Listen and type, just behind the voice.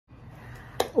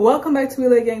Welcome back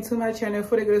to again to my channel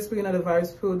for the good of speaking of the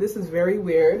vibes food. This is very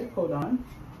weird. Hold on.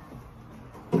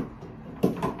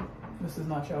 This is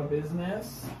not your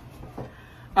business.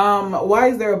 Why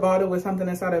is there a bottle with something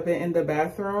inside of it in the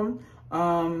bathroom?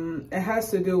 It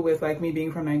has to do with like me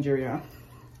being from Nigeria.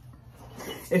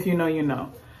 If you know, you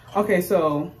know. Okay,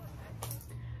 so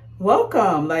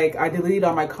welcome. Like, I deleted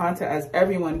all my content, as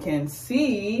everyone can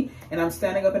see, and I'm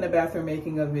standing up in the bathroom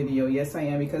making a video. Yes, I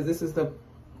am, because this is the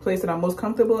place that I'm most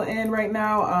comfortable in right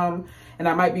now. And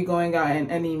I might be going out in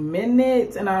any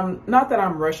minute, and I'm not that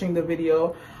I'm rushing the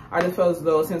video. I just felt as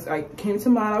though since I came to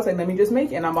mind, I was like, let me just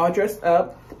make it. And I'm all dressed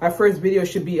up. My first video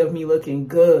should be of me looking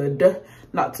good.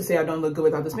 Not to say I don't look good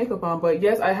without this makeup on, but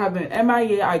yes, I have an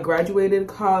MIA. I graduated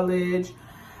college.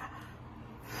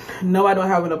 No, I don't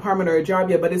have an apartment or a job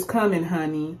yet, but it's coming,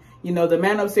 honey. You know, the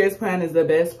man upstairs plan is the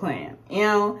best plan. You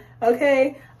know,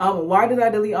 okay. Why did I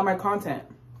delete all my content?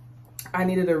 I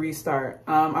needed a restart.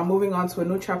 I'm moving on to a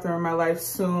new chapter in my life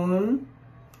soon.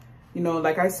 You know,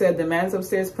 like I said, the man's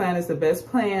upstairs plan is the best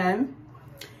plan.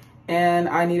 And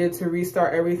I needed to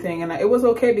restart everything. And it was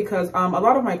okay because a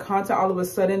lot of my content, all of a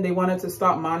sudden, they wanted to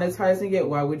stop monetizing it.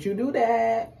 Why would you do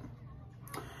that?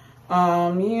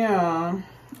 Yeah.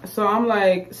 So I'm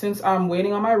like, since I'm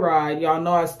waiting on my ride, y'all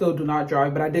know I still do not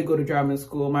drive, but I did go to driving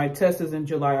school. My test is in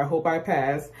July. I hope I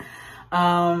pass.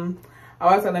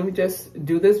 I was like, let me just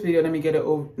do this video. Let me get it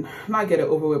over, not get it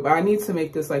over with, but I need to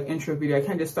make this like intro video. I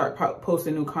can't just start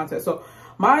posting new content. So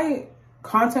my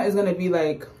content is going to be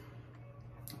like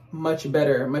much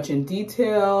better, much in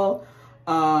detail.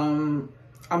 I'm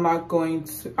going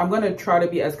to try to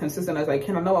be as consistent as I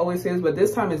can. I know I always say this, but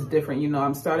this time is different. You know,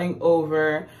 I'm starting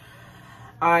over.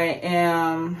 I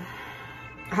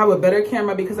have a better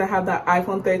camera because I have the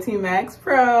iPhone 13 Max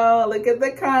Pro. Look at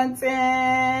the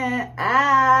content.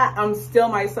 I'm still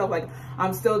myself. Like,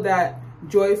 I'm still that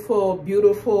joyful,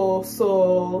 beautiful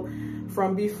soul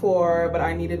from before, but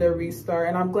I needed a restart,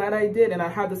 and I'm glad I did. And I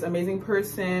have this amazing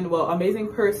person, well,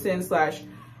 amazing person slash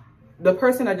the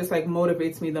person that just like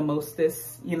motivates me the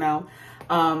mostest, you know.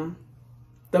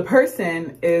 The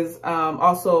person is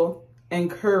also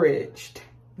encouraged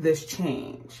this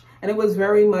change, and it was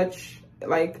very much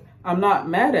like, I'm not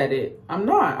mad at it. I'm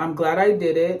glad I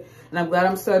did it, and I'm glad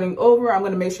I'm starting over. I'm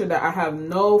going to make sure that I have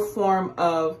no form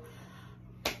of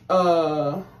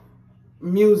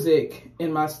music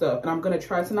in my stuff, and I'm going to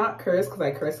try to not curse because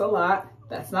I curse a lot.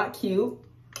 That's not cute.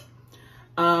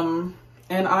 And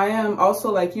I am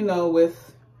also, like, you know,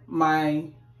 with my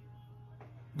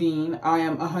dean, I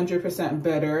am 100%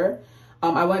 better.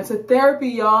 I went to therapy,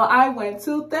 y'all. I went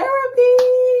to therapy.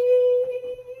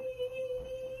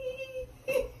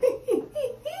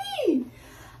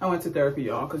 I went to therapy,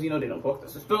 y'all, because you know they don't fuck the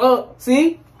sister up.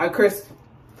 See? I cursed.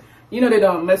 You know they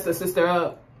don't mess the sister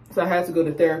up. So I had to go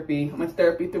to therapy. I went to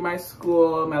therapy through my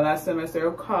school, my last semester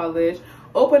of college.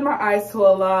 Opened my eyes to a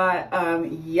lot.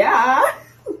 Yeah.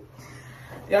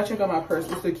 Y'all check out my purse.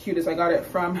 It's the cutest. I got it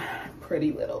from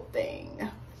Pretty Little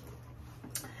Thing.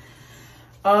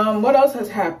 What else has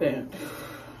happened?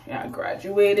 Yeah, I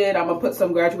graduated. I'm gonna put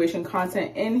some graduation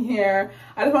content in here.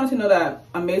 I just wanted to know that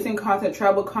amazing content,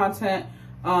 travel content,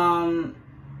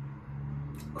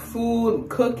 food,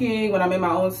 cooking, when I'm in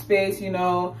my own space, you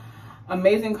know,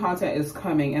 amazing content is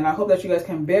coming. And I hope that you guys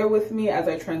can bear with me as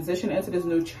I transition into this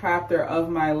new chapter of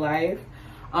my life.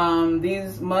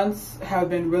 These months have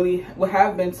been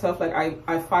tough. Like,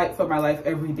 I fight for my life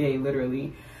every day,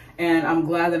 literally. And I'm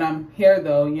glad that I'm here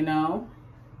though, you know.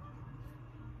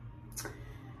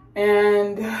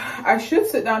 And I should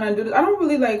sit down and do this. I don't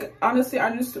really like, honestly,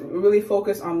 I just really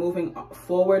focus on moving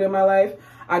forward in my life.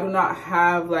 I do not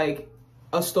have like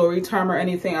a story time or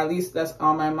anything, at least that's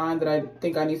on my mind, that I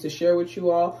think I need to share with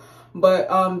you all. But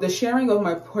the sharing of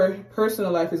my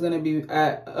personal life is going to be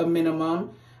at a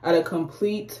minimum, at a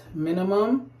complete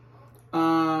minimum.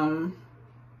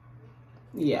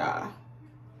 Yeah.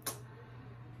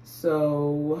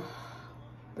 So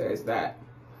there's that.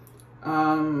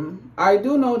 I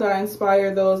do know that I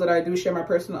inspire those that I do share my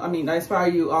personal, I inspire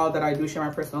you all that I do share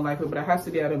my personal life with, but it has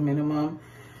to be at a minimum.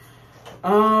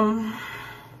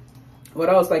 What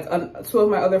else? Like, two of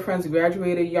my other friends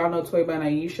graduated. Y'all know Taweelah and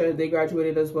Aisha. They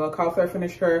graduated as well. Kauthar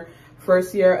finished her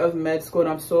first year of med school, and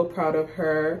I'm so proud of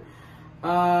her. Do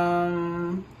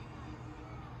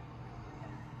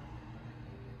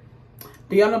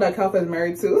y'all know that Kauthar is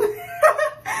married too?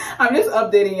 I'm just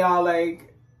updating y'all, like,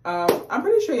 I'm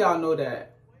pretty sure y'all know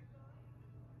that.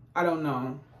 I don't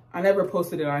know. I never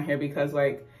posted it on here because,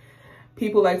 like,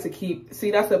 people like to keep,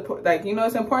 see, that's like, you know,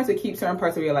 it's important to keep certain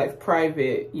parts of your life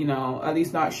private, you know, at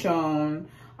least not shown.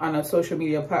 on a social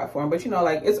media platform. But you know,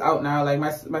 like, it's out now. Like,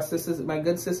 my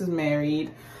good sister's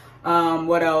married.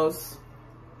 What else?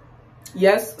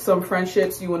 Yes, some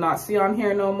friendships you will not see on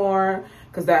here no more,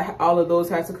 because all of those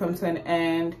had to come to an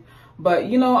end. But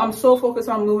you know, I'm so focused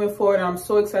on moving forward, and I'm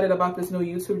so excited about this new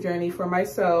YouTube journey for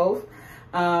myself,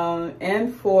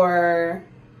 and for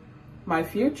my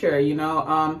future. You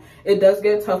know, it does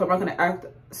get tough. I'm not gonna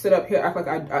sit up here act like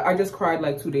I just cried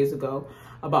like 2 days ago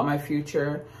about my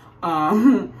future.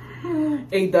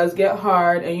 It does get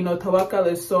hard, and you know, tawakkal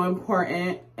is so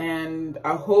important, and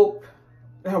I hope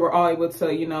that we're all able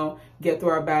to, you know, get through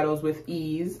our battles with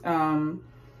ease.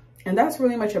 And that's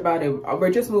really much about it.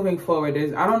 We're just moving forward.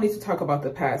 I don't need to talk about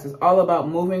the past. It's all about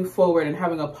moving forward and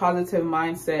having a positive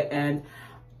mindset, and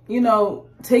you know,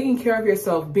 taking care of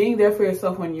yourself, being there for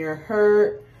yourself when you're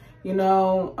hurt. You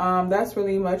know, that's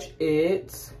really much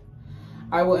it.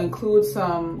 I will include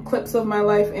some clips of my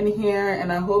life in here,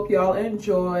 and I hope y'all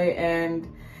enjoy, and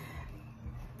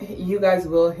you guys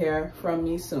will hear from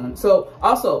me soon. So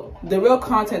also, the real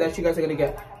content that you guys are gonna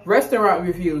get: restaurant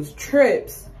reviews,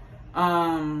 trips,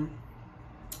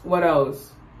 what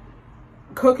else?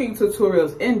 Cooking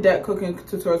tutorials, in-depth cooking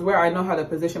tutorials where I know how to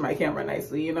position my camera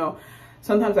nicely. You know,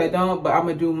 sometimes I don't, but I'm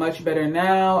gonna do much better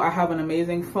now. I have an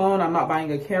amazing phone. I'm not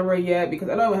buying a camera yet because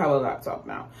I don't even have a laptop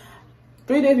now.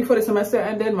 3 days before the semester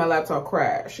ended, my laptop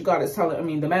crashed. God is telling, I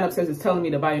mean, the man upstairs is telling me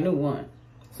to buy a new one.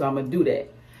 So I'm gonna do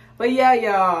that. But yeah,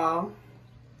 y'all,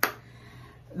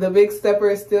 the big stepper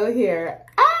is still here.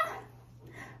 Ah!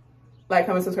 Like,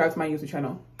 comment, subscribe to my YouTube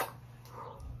channel.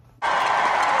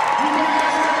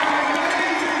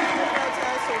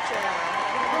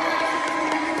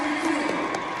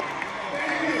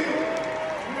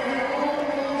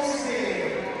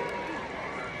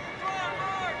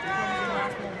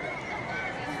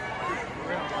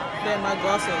 Then my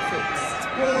gloss will fix.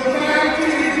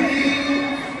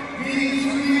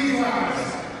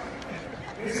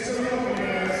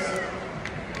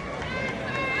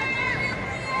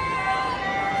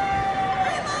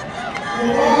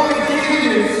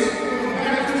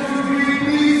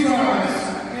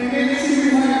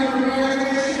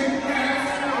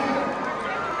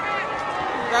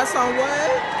 That's on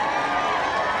what?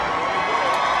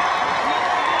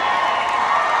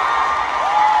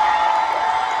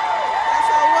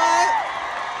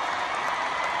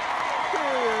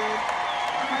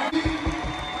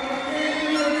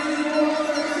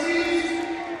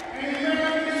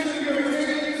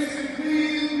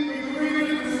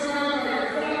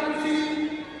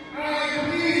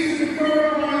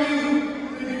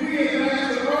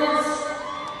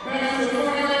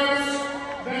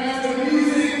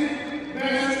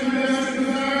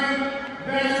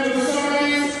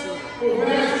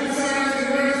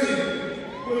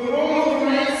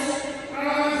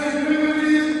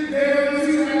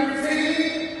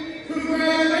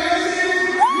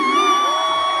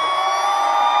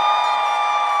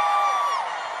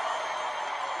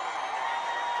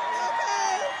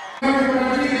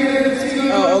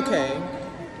 Oh, okay.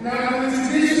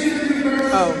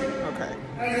 Oh, okay.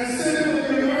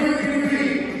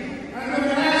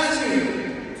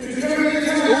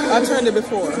 Ooh, I turned it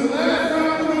before.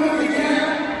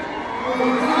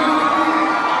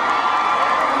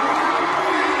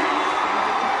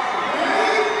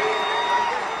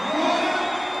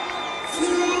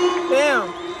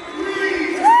 Damn.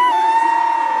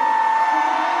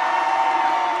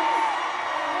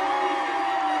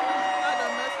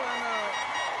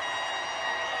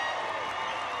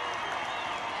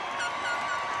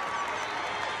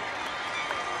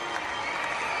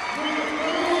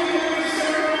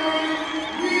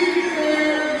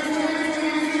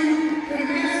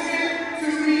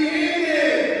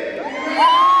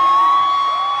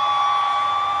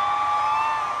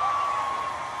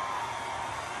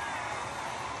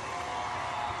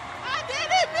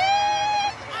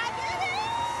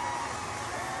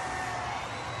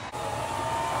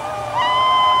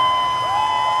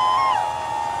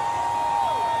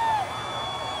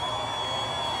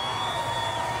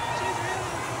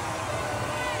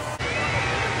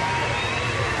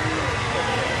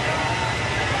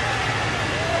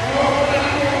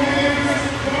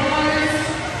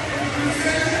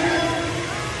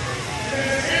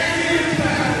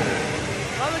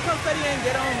 Confetti and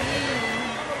get on me.